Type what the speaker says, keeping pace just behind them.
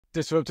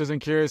Disruptors and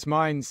curious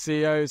minds,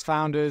 CEOs,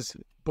 founders,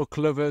 book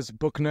lovers,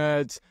 book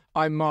nerds.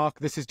 I'm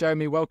Mark. This is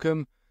Jeremy.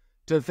 Welcome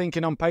to the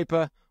Thinking on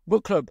Paper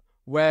Book Club,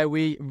 where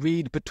we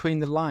read between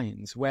the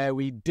lines, where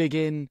we dig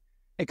in,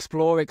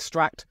 explore,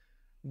 extract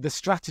the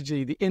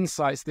strategy, the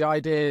insights, the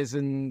ideas,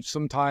 and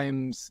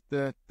sometimes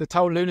the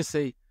total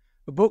lunacy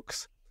of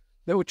books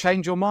that will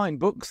change your mind,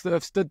 books that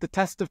have stood the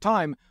test of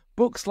time,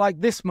 books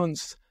like this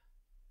month's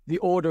The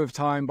Order of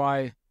Time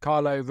by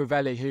Carlo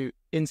Rovelli, who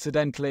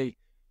incidentally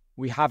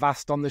we have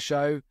asked on the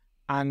show,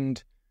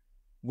 and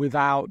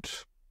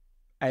without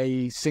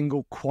a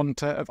single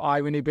quanta of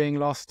irony being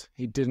lost,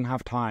 he didn't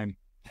have time.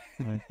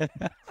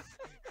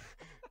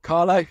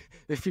 Carlo,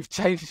 if you've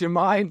changed your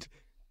mind,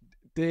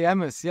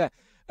 DM us. Yeah.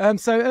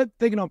 So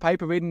thinking on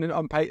paper, reading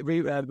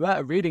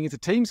is a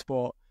team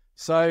sport.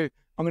 So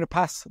I'm going to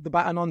pass the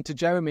baton on to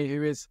Jeremy,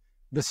 who is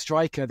the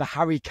striker, the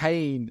Harry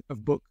Kane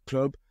of book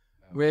club,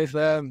 with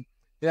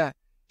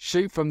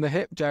shoot from the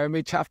hip,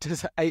 Jeremy.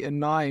 Chapters 8 and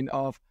 9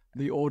 of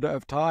The Order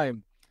of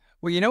Time.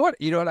 Well, you know what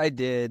I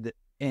did,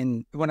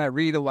 and when I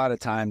read a lot of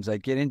times, I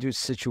get into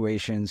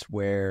situations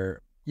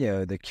where,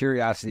 the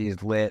curiosity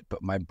is lit,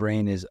 but my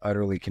brain is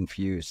utterly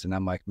confused. And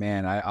I'm like,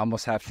 man, I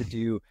almost have to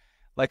do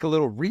like a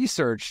little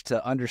research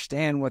to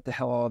understand what the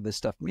hell all of this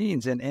stuff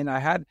means. And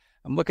I'm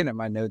looking at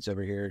my notes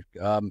over here.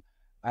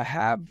 I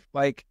have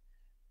like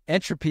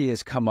entropy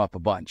has come up a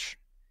bunch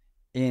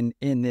in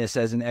this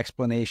as an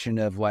explanation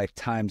of like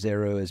time's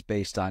arrow is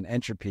based on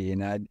entropy.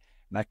 And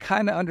I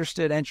kind of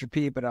understood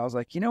entropy, but I was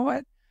like, you know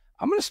what?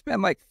 I'm going to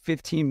spend like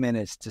 15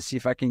 minutes to see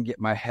if I can get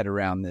my head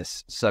around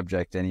this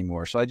subject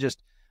anymore. So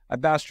I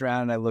bounced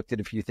around and I looked at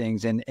a few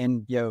things, and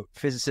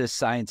physicists,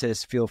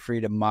 scientists, feel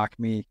free to mock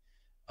me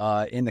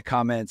in the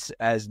comments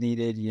as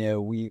needed.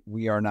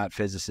 We are not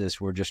physicists.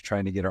 We're just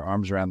trying to get our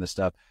arms around this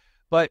stuff.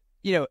 But,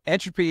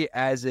 entropy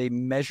as a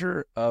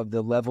measure of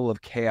the level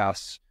of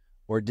chaos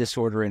or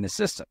disorder in a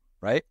system,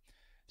 right?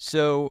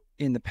 So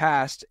in the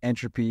past,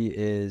 entropy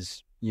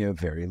is,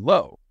 very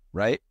low,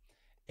 right?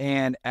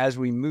 And as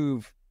we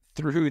move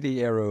through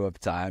the arrow of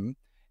time,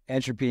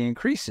 entropy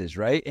increases,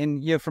 right?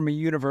 And, from a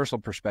universal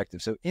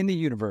perspective. So in the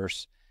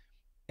universe,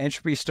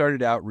 entropy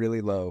started out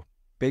really low.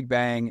 Big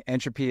Bang,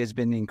 entropy has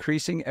been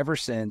increasing ever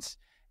since.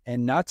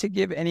 And not to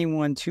give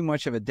anyone too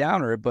much of a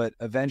downer, but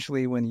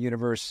eventually when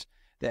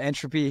the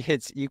entropy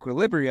hits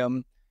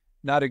equilibrium,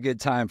 not a good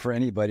time for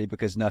anybody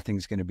because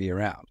nothing's going to be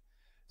around.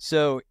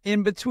 So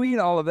in between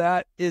all of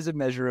that is a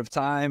measure of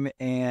time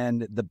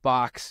and the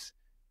box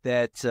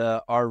that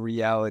our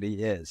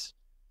reality is.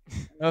 I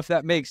don't know if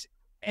that makes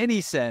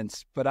any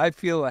sense, but I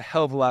feel a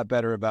hell of a lot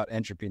better about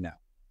entropy now.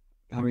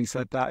 Having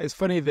said that, it's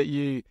funny that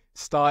you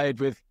started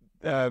with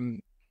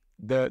the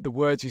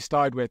words you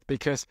started with,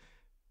 because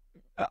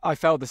I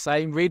felt the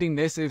same reading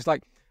this. It was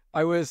like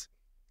I was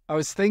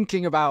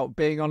thinking about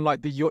being on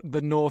like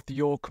the North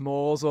York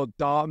moors or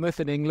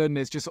Dartmouth in England.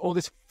 There's just all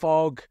this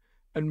fog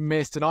and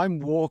mist, and I'm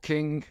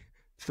walking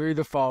through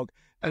the fog,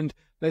 and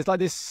there's like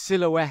this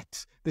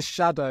silhouette, this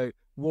shadow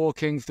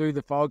walking through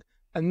the fog,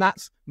 and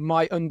that's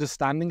my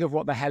understanding of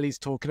what the hell he's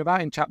talking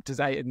about in chapters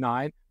 8 and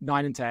 9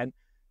 and 10.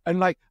 And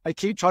like I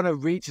keep trying to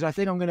reach it. I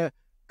think I'm gonna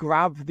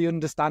grab the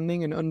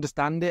understanding and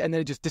understand it, and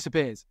then it just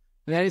disappears,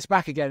 and then it's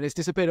back again and it's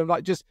disappeared. I'm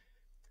like just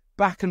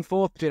back and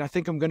forth between I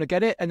think I'm gonna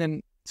get it, and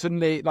then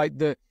suddenly like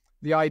the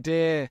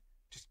idea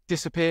just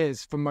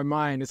disappears from my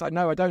mind. It's like,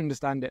 no, I don't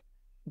understand it,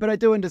 but I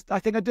do understand. I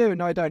think I do.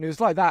 No, I don't. It was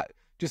like that,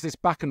 just this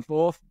back and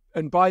forth.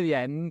 And by the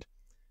end,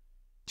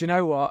 do you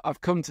know what?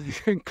 I've come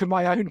to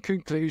my own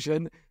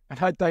conclusion, and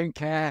I don't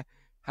care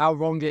how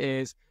wrong it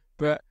is,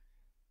 but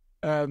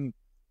I've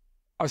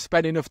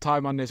spent enough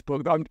time on this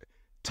book.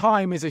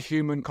 Time is a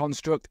human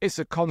construct. It's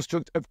a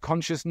construct of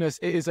consciousness.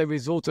 It is a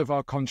result of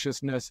our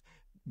consciousness.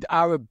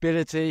 Our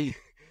ability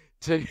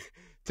to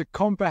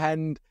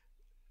comprehend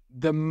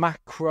the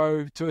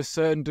macro to a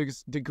certain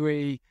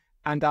degree,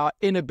 and our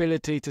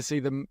inability to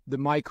see the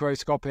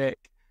microscopic,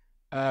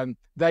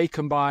 they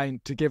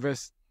combine to give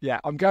us. Yeah,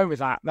 I'm going with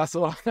that. That's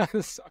all. I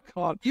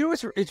can't.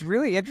 It's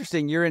really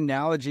interesting. Your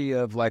analogy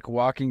of like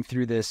walking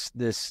through this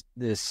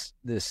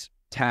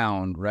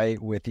town,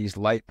 right, with these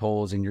light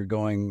poles, and you're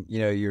going,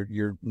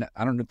 you're.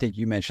 I don't think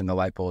you mentioned the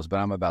light poles, but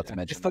I'm about to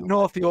mention. It's the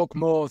North York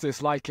moors.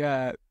 It's like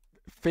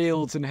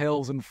fields and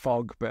hills and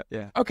fog, but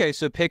yeah. Okay,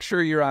 so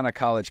picture you're on a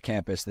college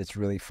campus that's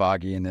really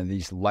foggy, and then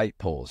these light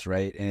poles,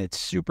 right, and it's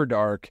super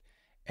dark,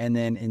 and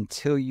then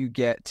until you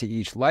get to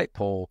each light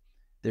pole,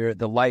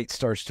 the light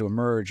starts to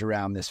emerge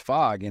around this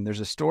fog. And there's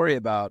a story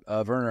about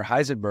Werner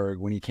Heisenberg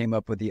when he came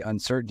up with the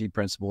uncertainty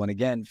principle. And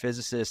again,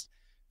 physicists,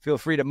 feel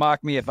free to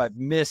mock me if I've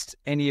missed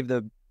any of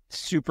the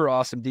super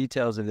awesome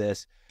details of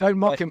this. Don't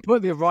mock him.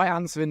 Put the right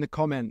answer in the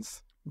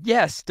comments.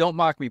 Yes, don't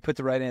mock me. Put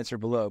the right answer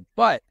below.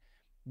 But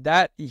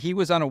that he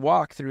was on a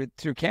walk through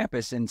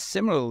campus, and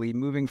similarly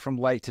moving from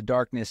light to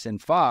darkness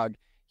and fog,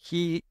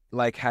 he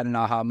like had an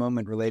aha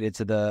moment related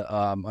to the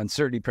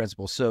uncertainty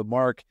principle. So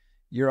Mark,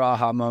 your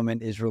aha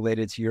moment is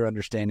related to your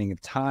understanding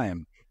of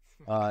time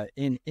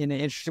in an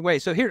interesting way.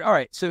 So here, all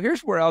right. So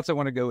here's where else I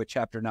want to go with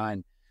chapter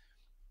 9.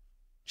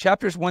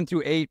 chapters 1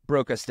 through 8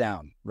 broke us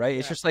down, right?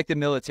 It's Yeah. just like the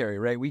military,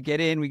 right? We get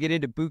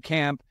into boot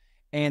camp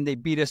and they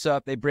beat us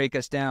up, they break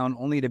us down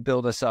only to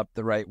build us up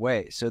the right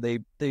way. So they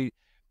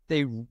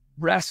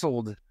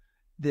wrestled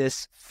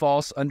this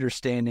false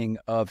understanding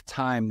of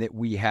time that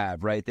we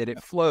have, right? That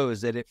it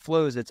flows,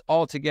 it's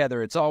all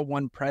together, it's all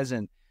one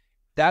present.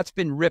 That's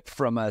been ripped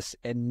from us.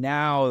 And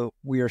now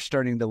we are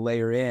starting to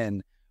layer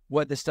in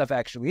what this stuff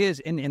actually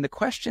is. And the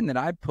question that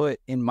I put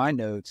in my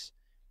notes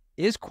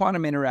is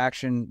quantum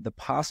interaction the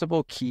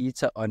possible key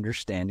to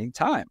understanding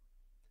time?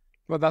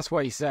 Well, that's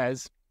what he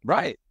says.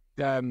 Right.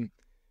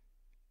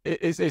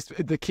 It's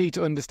the key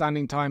to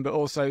understanding time, but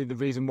also the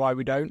reason why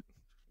we don't.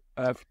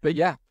 But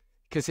yeah,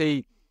 because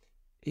he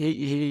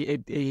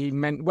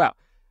meant, well,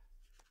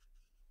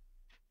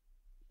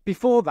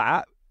 before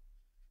that,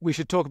 we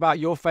should talk about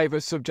your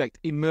favorite subject,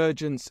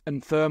 emergence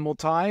and thermal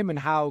time, and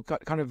how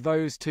kind of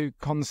those two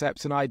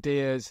concepts and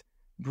ideas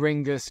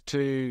bring us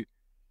to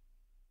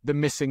the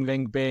missing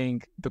link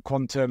being the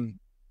quantum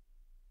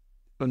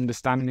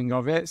understanding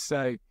of it.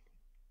 So,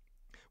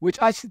 which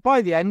actually,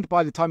 by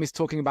the time he's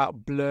talking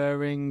about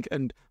blurring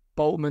and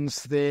Boltzmann's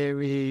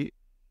theory,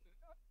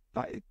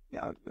 it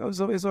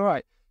was all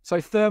right. So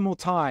thermal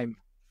time.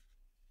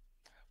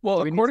 Well,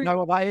 do we need to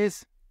know what that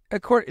is?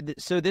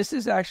 So this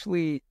is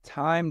actually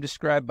time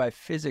described by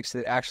physics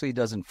that actually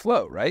doesn't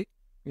flow, right?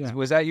 Yeah.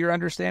 Was that your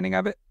understanding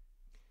of it?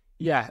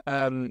 Yeah.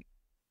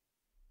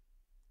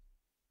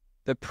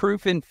 The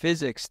proof in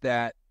physics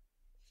that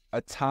a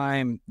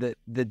time that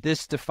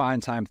this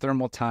defined time,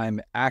 thermal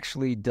time,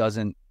 actually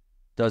doesn't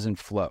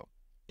flow.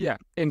 Yeah.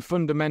 In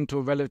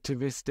fundamental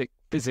relativistic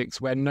physics,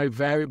 where no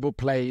variable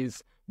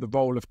plays the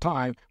role of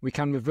time, we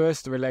can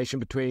reverse the relation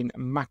between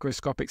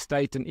macroscopic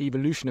state and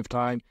evolution of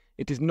time.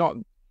 It is not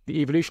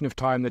the evolution of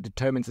time that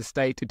determines the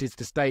state. It is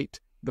the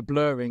state, the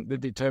blurring, that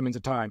determines the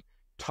time.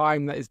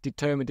 Time that is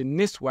determined in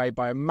this way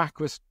by a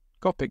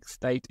macroscopic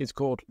state is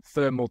called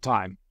thermal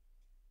time.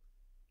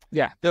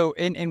 Yeah. So,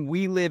 and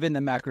we live in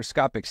the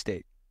macroscopic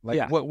state.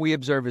 Like what we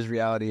observe as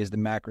reality is the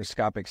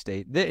macroscopic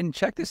state. And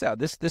check this out.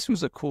 This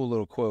was a cool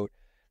little quote.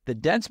 The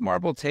dense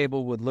marble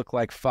table would look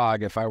like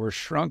fog if I were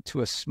shrunk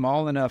to a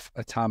small enough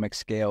atomic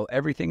scale.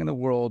 Everything in the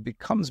world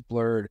becomes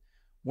blurred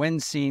when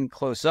seen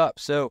close up.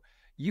 So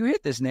you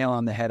hit this nail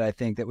on the head, I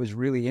think, that was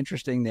really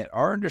interesting, that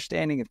our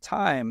understanding of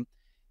time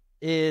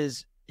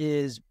is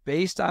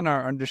based on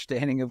our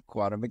understanding of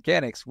quantum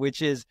mechanics,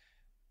 which is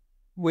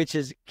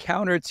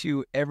counter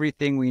to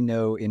everything we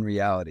know in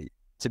reality.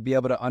 To be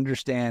able to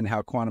understand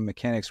how quantum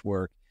mechanics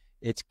work,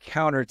 it's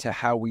counter to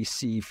how we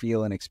see,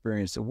 feel, and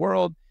experience the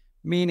world,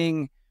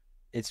 meaning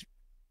it's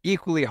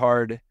equally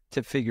hard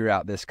to figure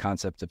out this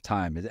concept of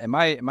time. Am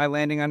I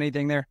landing on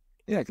anything there?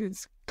 Yeah,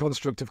 it's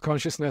constructive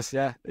consciousness.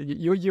 Yeah,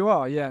 you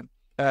are. Yeah.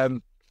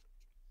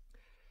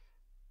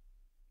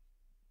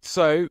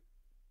 So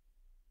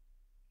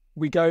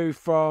we go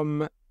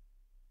from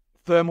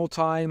thermal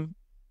time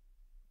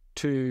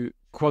to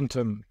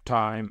quantum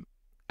time,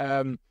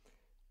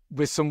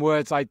 with some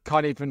words I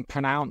can't even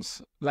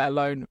pronounce, let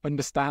alone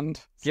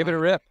understand. Give it a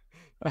rip.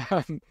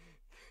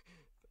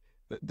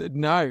 The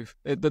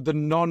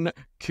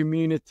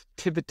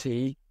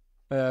non-commutativity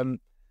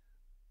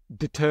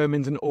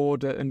determines an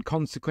order, and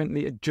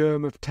consequently a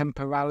germ of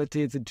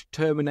temporality is a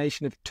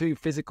determination of two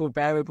physical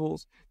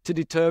variables. To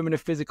determine a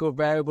physical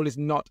variable is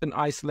not an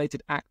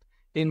isolated act.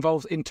 It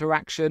involves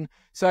interaction.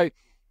 So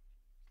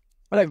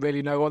I don't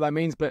really know what that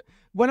means, but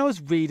when I was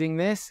reading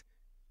this,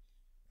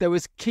 there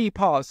was key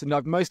parts, and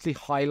I've mostly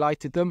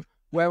highlighted them,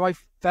 where I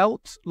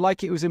felt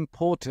like it was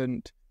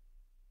important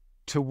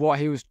to what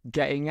he was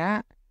getting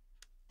at.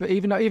 But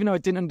even though I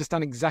didn't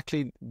understand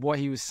exactly what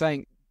he was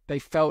saying, they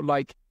felt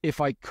like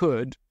if I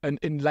could, and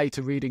in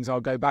later readings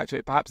I'll go back to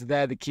it, perhaps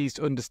they're the keys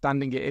to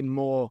understanding it in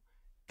more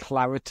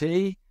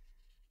clarity.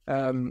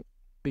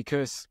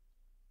 Because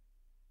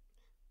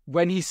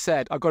when he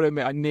said, I've got to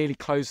admit, I nearly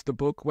closed the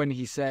book when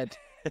he said,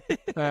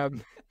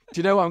 do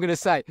you know what I'm going to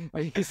say?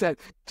 He said,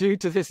 due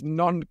to this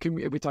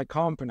which I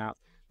can't pronounce,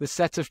 the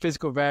set of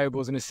physical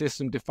variables in a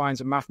system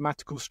defines a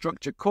mathematical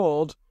structure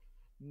called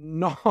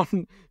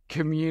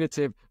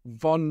non-commutative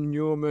von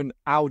Neumann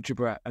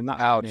algebra. And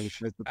that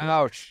ouch.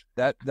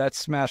 That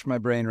smashed my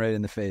brain right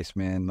in the face,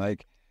 man.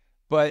 Like,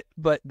 but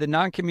the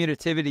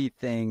non-commutativity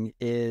thing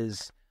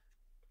is,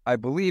 I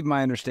believe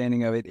my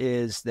understanding of it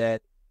is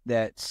that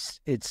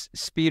it's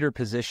speed or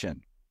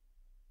position,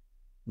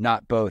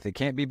 not both. It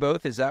can't be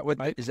both. Is that what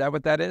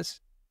that is?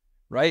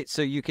 Right?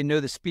 So you can know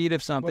the speed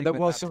of something, but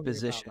not the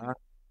position.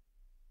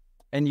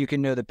 And you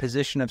can know the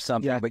position of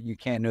something, but you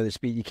can't know the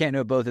speed. You can't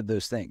know both of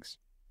those things.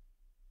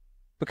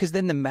 Because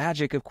then the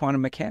magic of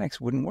quantum mechanics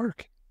wouldn't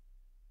work.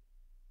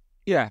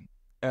 Yeah.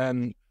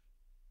 There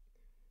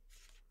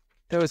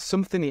was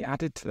something he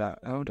added to that.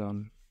 Hold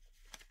on.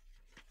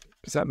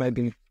 Is that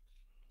maybe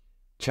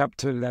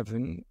chapter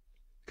 11?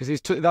 Because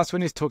that's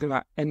when he's talking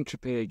about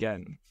entropy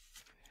again.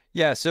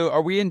 Yeah. So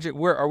are we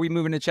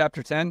moving to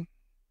chapter 10?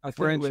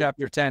 We're in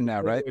chapter 10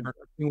 now, right? I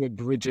think we're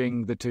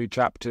bridging the two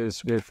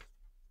chapters with.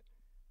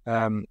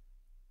 So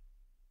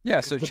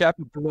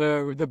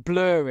the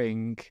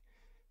blurring.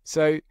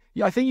 So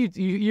yeah, I think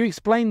you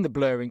explained the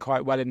blurring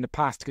quite well in the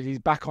past, because he's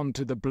back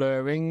onto the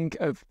blurring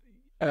of,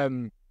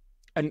 and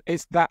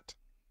it's that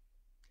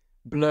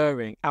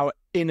blurring, our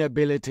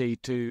inability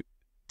to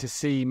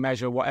see,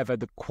 measure, whatever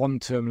the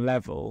quantum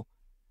level,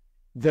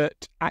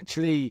 that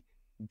actually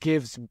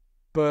gives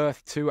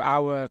birth to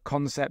our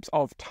concepts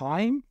of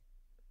time.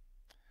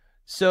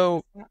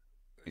 So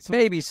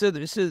maybe so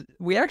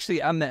we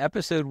actually, on the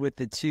episode with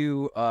the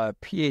two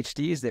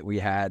PhDs that we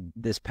had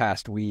this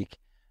past week,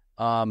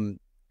 kind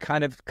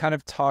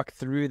of talk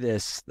through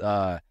this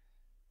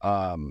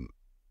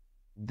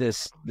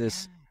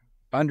this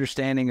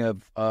understanding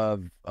of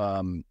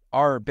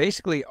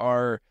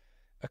our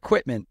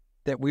equipment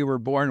that we were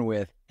born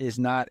with is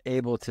not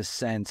able to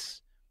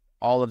sense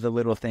all of the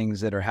little things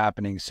that are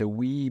happening. So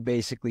we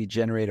basically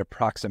generate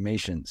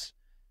approximations,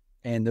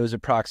 and those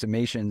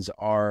approximations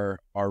are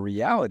our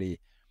reality.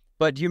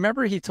 But do you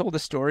remember he told a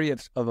story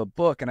of a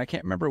book, and I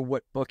can't remember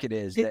what book it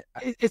is.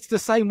 It's the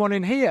same one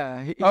in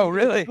here. Oh,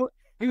 really?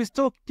 He was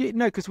talking,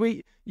 no, because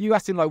you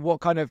asked him like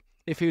what kind of,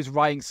 if he was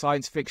writing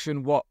science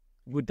fiction, what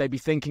would they be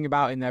thinking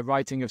about in their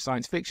writing of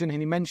science fiction?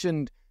 And he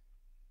mentioned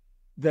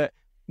that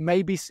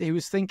maybe he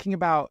was thinking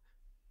about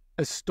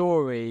a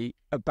story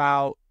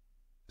about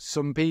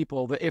some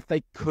people that if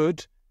they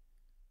could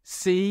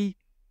see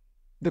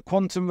the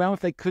quantum realm,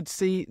 if they could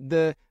see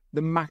the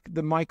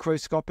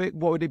microscopic,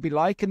 what would it be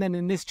like? And then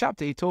in this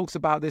chapter, he talks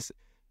about this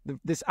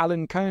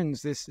Alan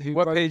Cones,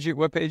 what page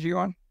are you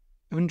on?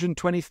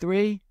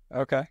 123.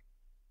 Okay.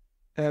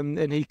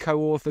 And he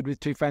co-authored with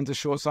two friends a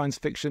short science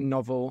fiction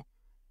novel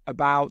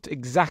about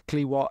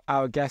exactly what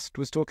our guest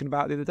was talking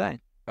about the other day.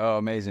 Oh,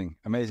 amazing.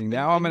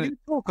 Now I'm going to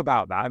talk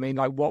about that. I mean,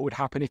 like, what would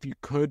happen if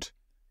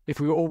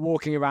we were all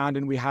walking around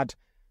and we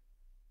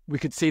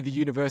could see the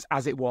universe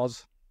as it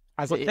was,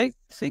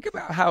 think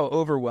about how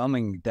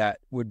overwhelming that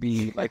would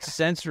be, like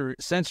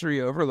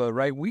sensory overload,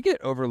 right? We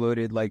get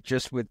overloaded, like,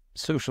 just with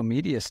social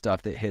media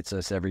stuff that hits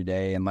us every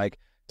day, and like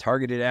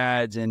targeted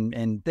ads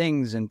and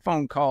things and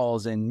phone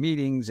calls and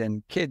meetings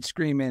and kids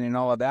screaming and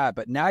all of that.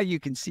 But now you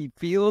can see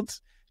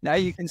fields. Now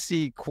you can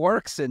see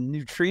quarks and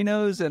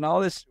neutrinos and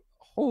all this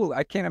whole,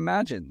 I can't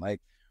imagine.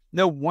 Like,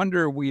 no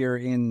wonder we are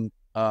in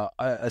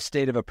a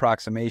state of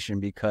approximation,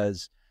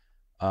 because,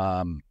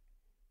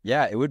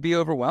 it would be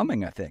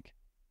overwhelming, I think.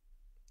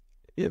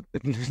 Yeah,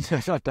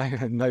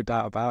 no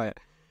doubt about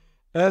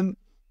it.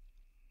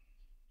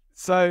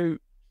 So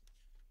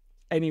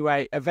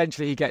anyway,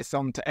 eventually he gets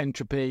on to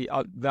entropy.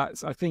 I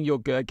think you're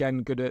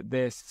good at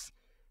this.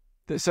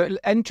 So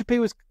entropy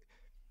was,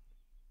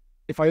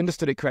 if I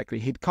understood it correctly,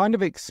 he'd kind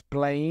of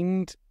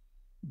explained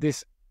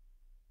this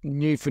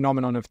new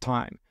phenomenon of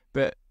time,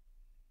 but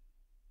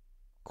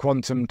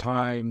quantum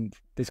time,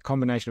 this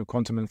combination of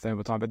quantum and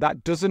thermal time, but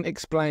that doesn't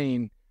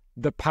explain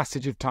the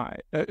passage of time,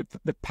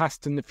 the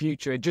past and the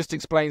future. It just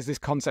explains this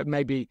concept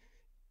maybe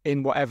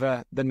in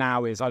whatever the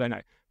now is, I don't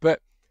know.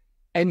 But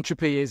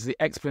entropy is the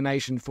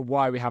explanation for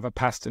why we have a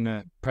past and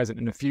a present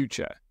and a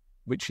future,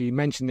 which he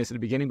mentioned this at the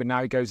beginning, but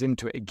now he goes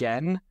into it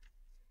again.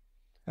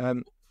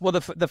 Well,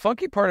 the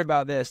funky part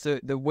about this,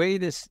 the way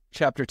this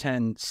chapter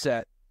 10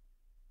 set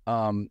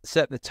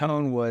the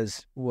tone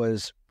was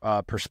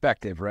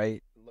perspective,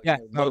 right? Yeah,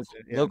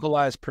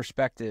 localized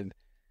perspective,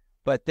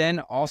 but then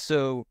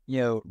also,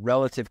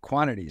 relative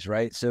quantities,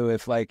 right? So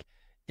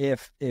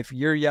if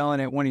you're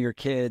yelling at one of your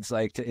kids,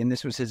 and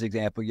this was his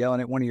example,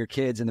 yelling at one of your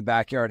kids in the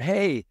backyard,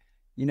 hey,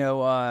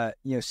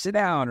 sit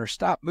down or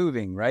stop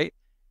moving, right?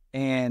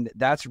 And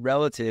that's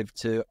relative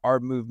to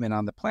our movement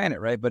on the planet,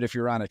 right? But if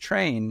you're on a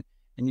train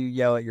and you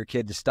yell at your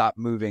kid to stop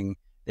moving,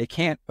 they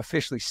can't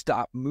officially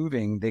stop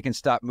moving. They can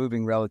stop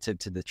moving relative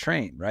to the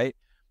train, right?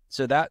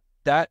 So that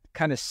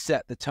kind of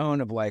set the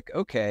tone of like,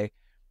 okay,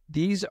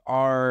 these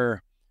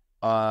are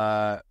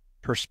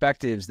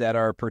perspectives that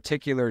are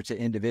particular to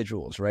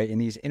individuals, right?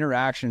 And these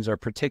interactions are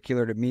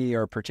particular to me,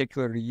 or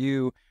particular to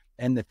you,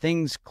 and the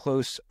things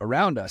close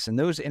around us. And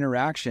those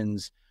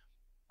interactions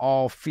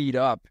all feed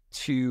up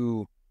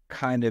to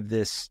kind of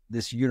this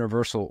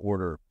universal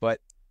order. But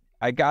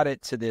I got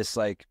it to this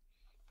like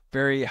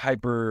very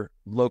hyper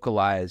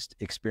localized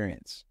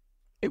experience.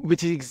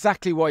 Which is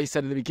exactly what he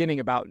said at the beginning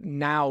about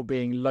now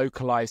being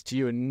localized to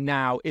you, and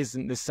now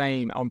isn't the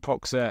same on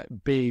Proxa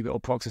B or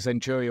Proxa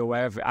Centauri or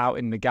wherever out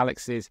in the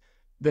galaxies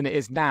than it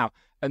is now.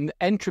 And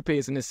entropy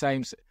is in the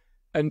same,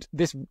 and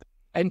this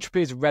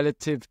entropy is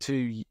relative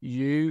to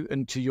you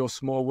and to your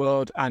small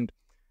world. And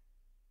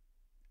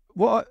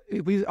I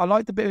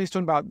like the bit he's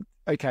talking about.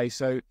 Okay,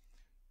 so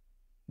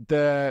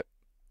the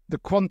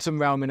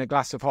quantum realm in a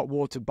glass of hot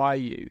water by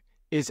you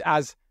is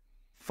as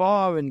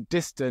far and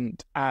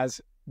distant as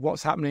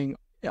what's happening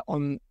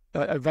on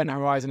an event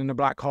horizon in a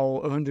black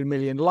hole 100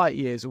 million light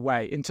years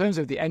away, in terms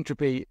of the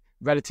entropy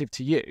relative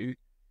to you,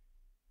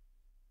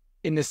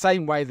 in the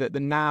same way that the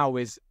now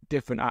is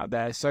different out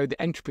there. So the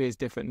entropy is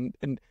different.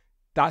 And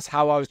that's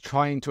how I was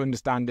trying to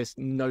understand this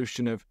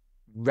notion of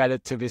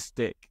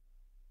relativistic.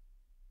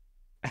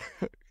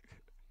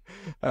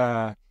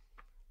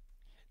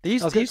 I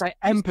was going to say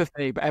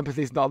empathy, but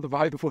empathy is not the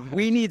right word.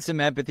 We need some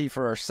empathy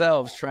for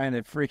ourselves trying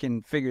to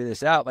freaking figure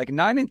this out. Like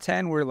 9 and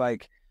 10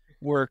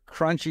 were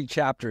crunchy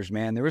chapters,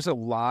 man. There was a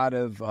lot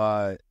of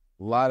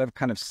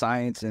kind of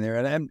science in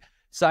there, and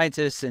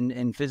scientists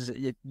and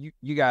physicists.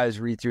 You guys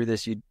read through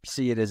this, you'd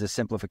see it as a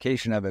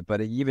simplification of it.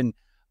 But even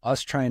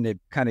us trying to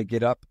kind of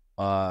get up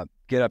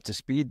to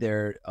speed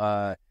there,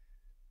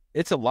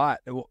 it's a lot.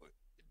 One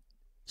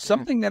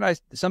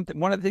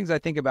of the things I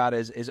think about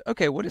is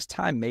okay, what is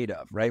time made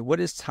of, right? What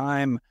is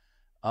time?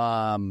 What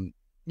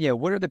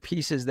are the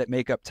pieces that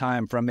make up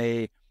time from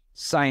a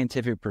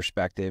scientific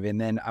perspective?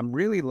 And then I'm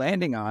really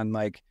landing on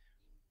like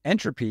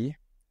entropy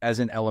as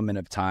an element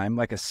of time,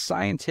 like a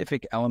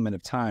scientific element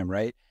of time,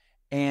 right?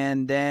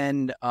 And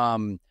then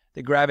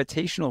the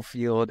gravitational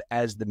field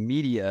as the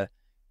media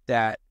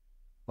that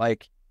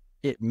like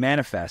it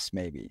manifests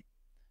maybe.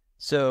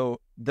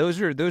 So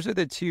those are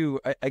the two,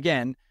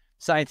 again,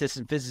 scientists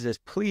and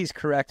physicists, please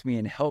correct me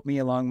and help me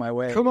along my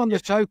way. Come on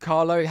the show,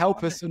 Carlo.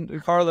 Help us.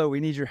 Carlo,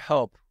 we need your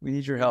help. We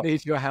need your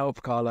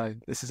help, Carlo.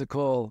 This is a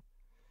call.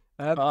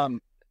 But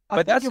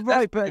I think you're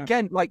right. But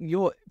again, like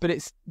you're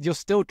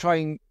still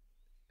trying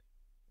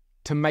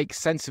to make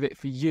sense of it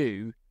for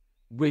you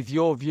with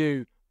your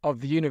view of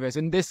the universe.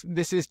 And this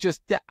is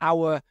just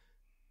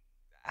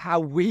how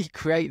we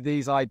create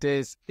these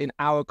ideas in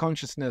our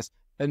consciousness.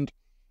 And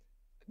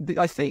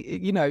I think,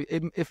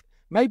 if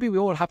maybe we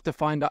all have to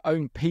find our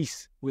own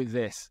peace with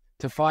this,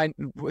 to find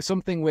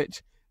something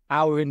which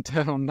our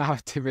internal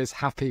narrative is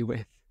happy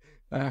with,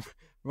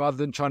 rather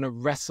than trying to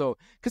wrestle.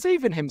 Because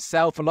even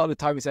himself, a lot of the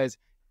time he says,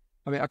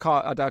 I mean, I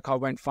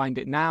won't find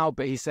it now,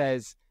 but he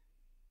says,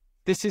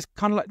 this is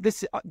kind of like,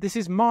 this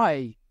is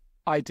my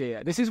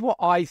idea. This is what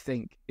I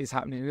think is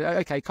happening.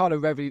 Okay, Carlo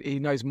Rovelli, he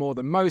knows more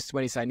than most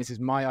when he's saying this is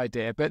my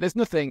idea, but there's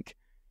nothing,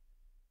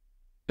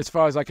 as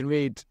far as I can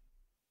read,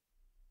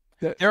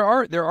 there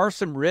are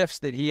some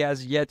riffs that he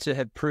has yet to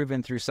have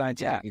proven through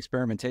scientific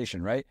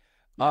experimentation, right?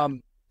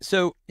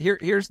 So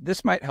here's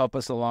this might help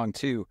us along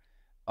too.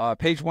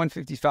 Page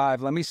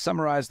 155. Let me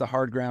summarize the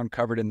hard ground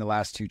covered in the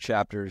last two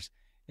chapters.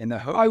 In the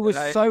hope I was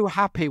so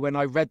happy when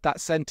I read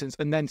that sentence,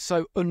 and then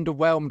so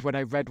underwhelmed when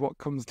I read what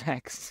comes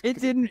next.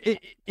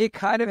 It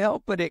kind of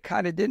helped, but it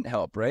kind of didn't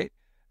help, right?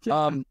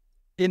 Yeah.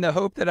 In the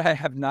hope that I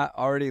have not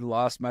already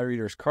lost my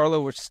readers,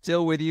 Carlo, we're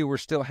still with you. We're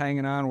still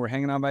hanging on. We're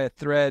hanging on by a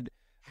thread.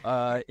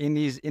 In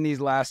these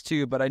last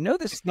two, but I know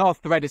this is not a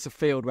thread, it's a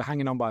field. We're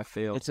hanging on by a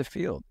field. It's a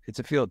field.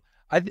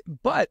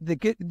 But the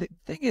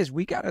thing is,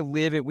 we got to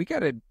live it. We got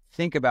to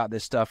think about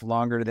this stuff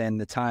longer than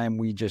the time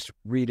we just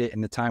read it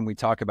and the time we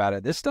talk about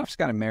it. This stuff's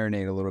got to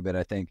marinate a little bit,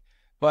 I think.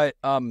 But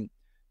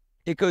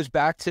it goes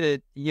back to,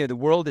 the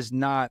world is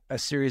not a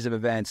series of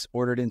events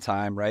ordered in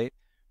time, right?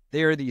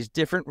 There are these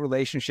different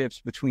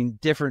relationships between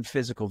different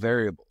physical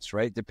variables,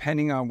 right?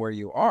 Depending on where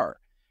you are.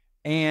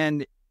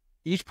 And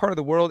each part of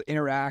the world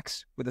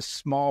interacts with a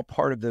small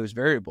part of those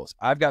variables.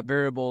 I've got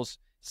variables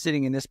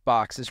sitting in this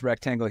box, this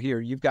rectangle here.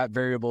 You've got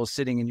variables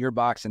sitting in your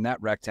box in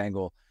that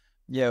rectangle.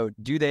 Do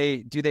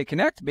they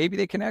connect? Maybe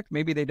they connect,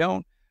 maybe they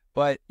don't.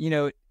 But,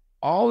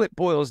 all it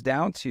boils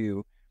down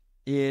to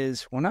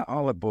is, well, not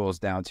all it boils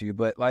down to,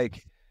 but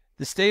like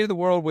the state of the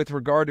world with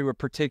regard to a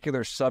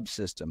particular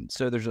subsystem.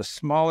 So there's a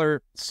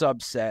smaller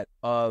subset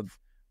of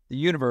the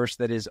universe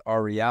that is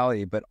our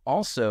reality, but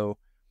also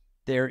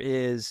there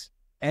is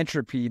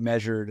entropy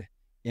measured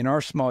in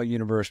our small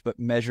universe, but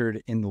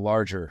measured in the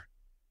larger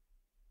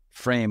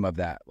frame of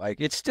that.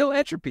 Like, it's still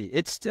entropy.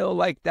 It's still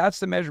like,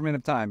 that's the measurement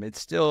of time. It's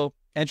still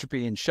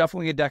entropy. And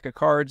shuffling a deck of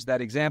cards,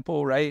 that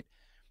example, right?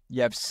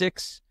 You have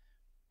six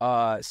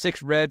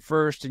red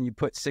first, and you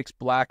put 6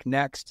 black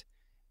next.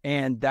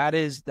 And that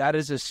is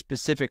a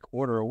specific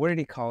order. What did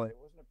he call it?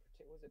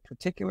 Was it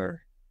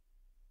particular?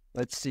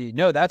 Let's see.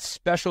 No, that's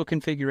special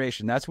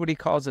configuration. That's what he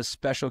calls a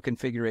special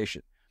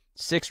configuration.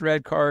 6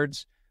 red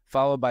cards,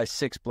 followed by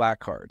 6 black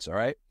cards, all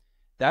right?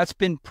 That's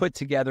been put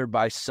together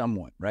by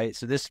someone, right?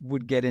 So this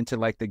would get into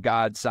like the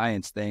God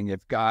science thing if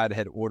God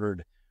had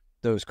ordered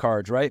those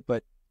cards, right?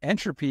 But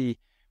entropy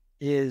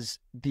is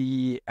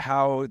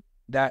how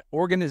that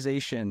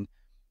organization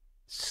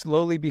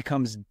slowly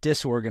becomes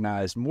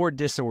more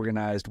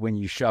disorganized when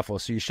you shuffle.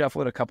 So you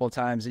shuffle it a couple of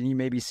times and you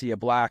maybe see a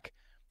black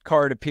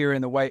card appear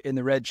in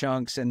the red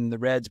chunks, and the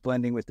red's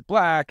blending with the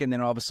black, and then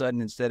all of a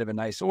sudden, instead of a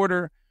nice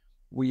order,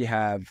 we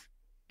have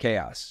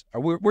chaos.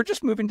 We're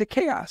just moving to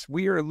chaos.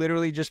 We are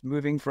literally just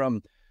moving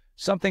from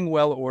something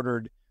well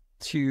ordered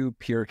to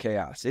pure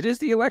chaos. It is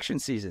the election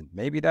season.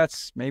 Maybe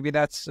that's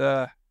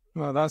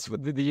well, that's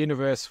what the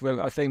universe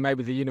will. I think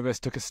maybe the universe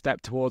took a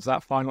step towards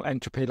that final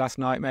entropy last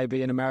night,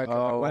 maybe in America.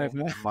 Oh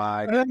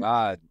my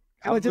God!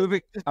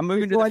 I'm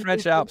moving to the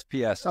French Alps.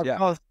 P.S.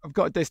 Yeah, I've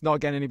got this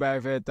not getting any better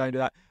over here. Don't do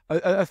that.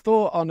 I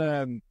thought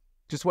on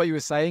just what you were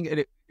saying, and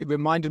it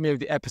reminded me of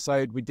the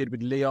episode we did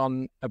with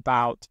Leon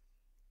about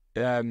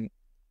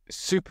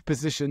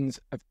superpositions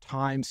of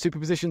time,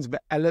 superpositions of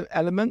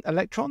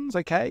electrons.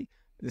 Okay,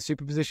 the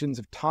superpositions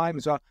of time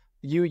as well.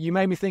 You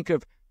made me think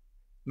of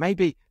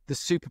maybe the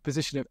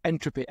superposition of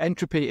entropy.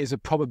 Entropy is a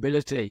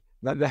probability.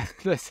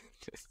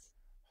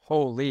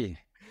 Holy.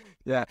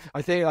 Yeah,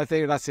 I think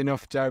that's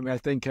enough, Jeremy. I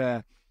think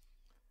Well,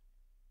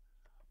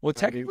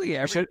 technically,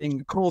 we should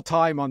everything call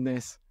time on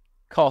this.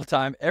 call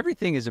time,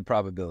 everything is a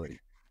probability.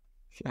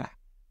 Yeah.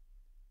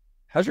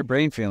 How's your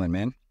brain feeling,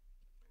 man?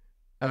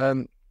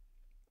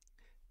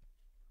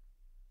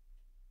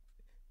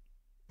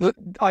 Look,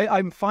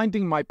 I'm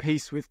finding my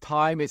peace with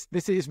time.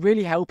 This is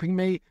really helping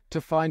me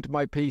to find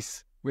my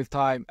peace with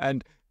time.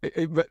 And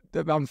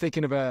I'm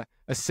thinking of a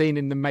scene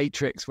in The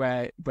Matrix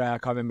where I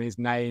can't remember his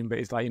name, but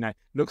it's like,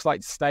 looks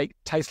like steak,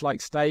 tastes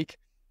like steak.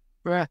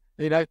 Where,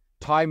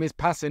 time is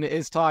passing. It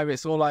is time.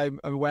 It's all I'm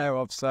aware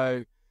of.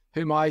 So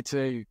who am I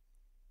to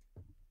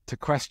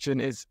question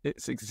its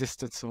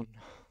existence on?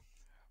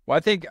 Well, I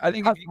think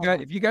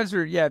if you guys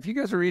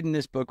are reading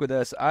this book with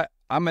us,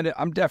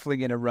 I'm definitely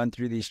gonna run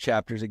through these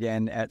chapters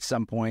again at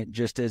some point,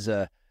 just as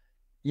a,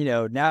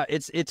 now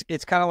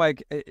it's kind of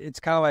like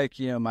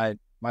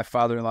my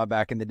father-in-law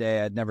back in the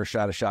day. I'd never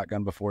shot a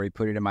shotgun before. He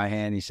put it in my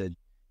hand. He said,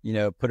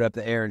 put it up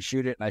the air and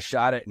shoot it, and I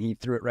shot it, and he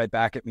threw it right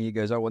back at me. He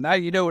goes, "Oh, well, now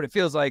you know what it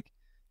feels like.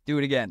 Do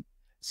it again."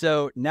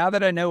 So now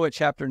that I know what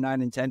chapter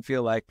 9 and 10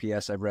 feel like,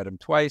 P.S. I've read them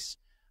twice.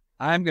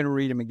 I'm going to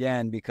read them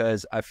again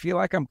because I feel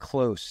like I'm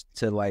close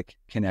to like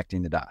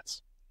connecting the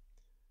dots.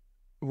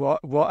 What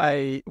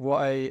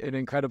an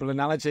incredible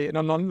analogy. And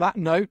on that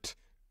note,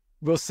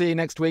 we'll see you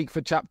next week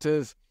for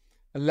chapters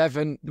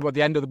 11,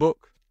 the end of the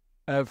book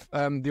of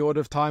The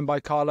Order of Time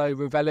by Carlo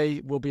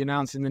Rovelli. Will be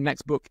announced in the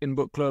next book in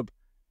Book Club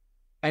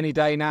any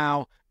day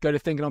now. Go to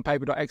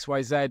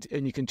thinkingonpaper.xyz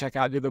and you can check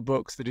out the other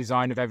books, The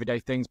Design of Everyday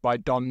Things by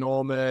Don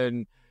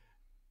Norman,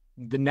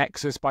 The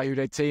Nexus by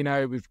Udo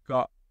Tino. We've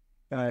got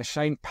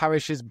Shane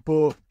Parrish's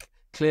book,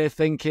 Clear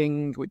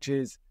Thinking, which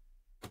is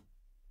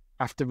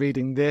after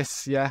reading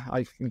this,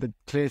 the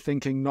clear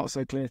thinking, not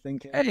so clear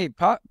thinking. Hey,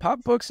 pop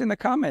books in the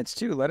comments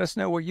too. Let us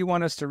know what you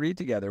want us to read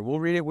together. We'll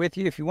read it with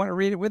you. If you want to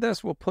read it with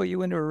us, we'll pull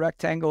you into a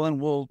rectangle and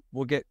we'll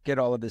get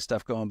all of this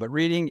stuff going. But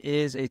reading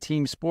is a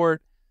team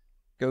sport.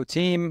 Go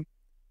team.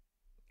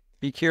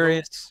 Be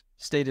curious.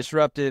 Stay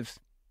disruptive.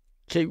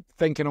 Keep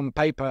thinking on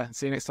paper.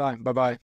 See you next time. Bye-bye.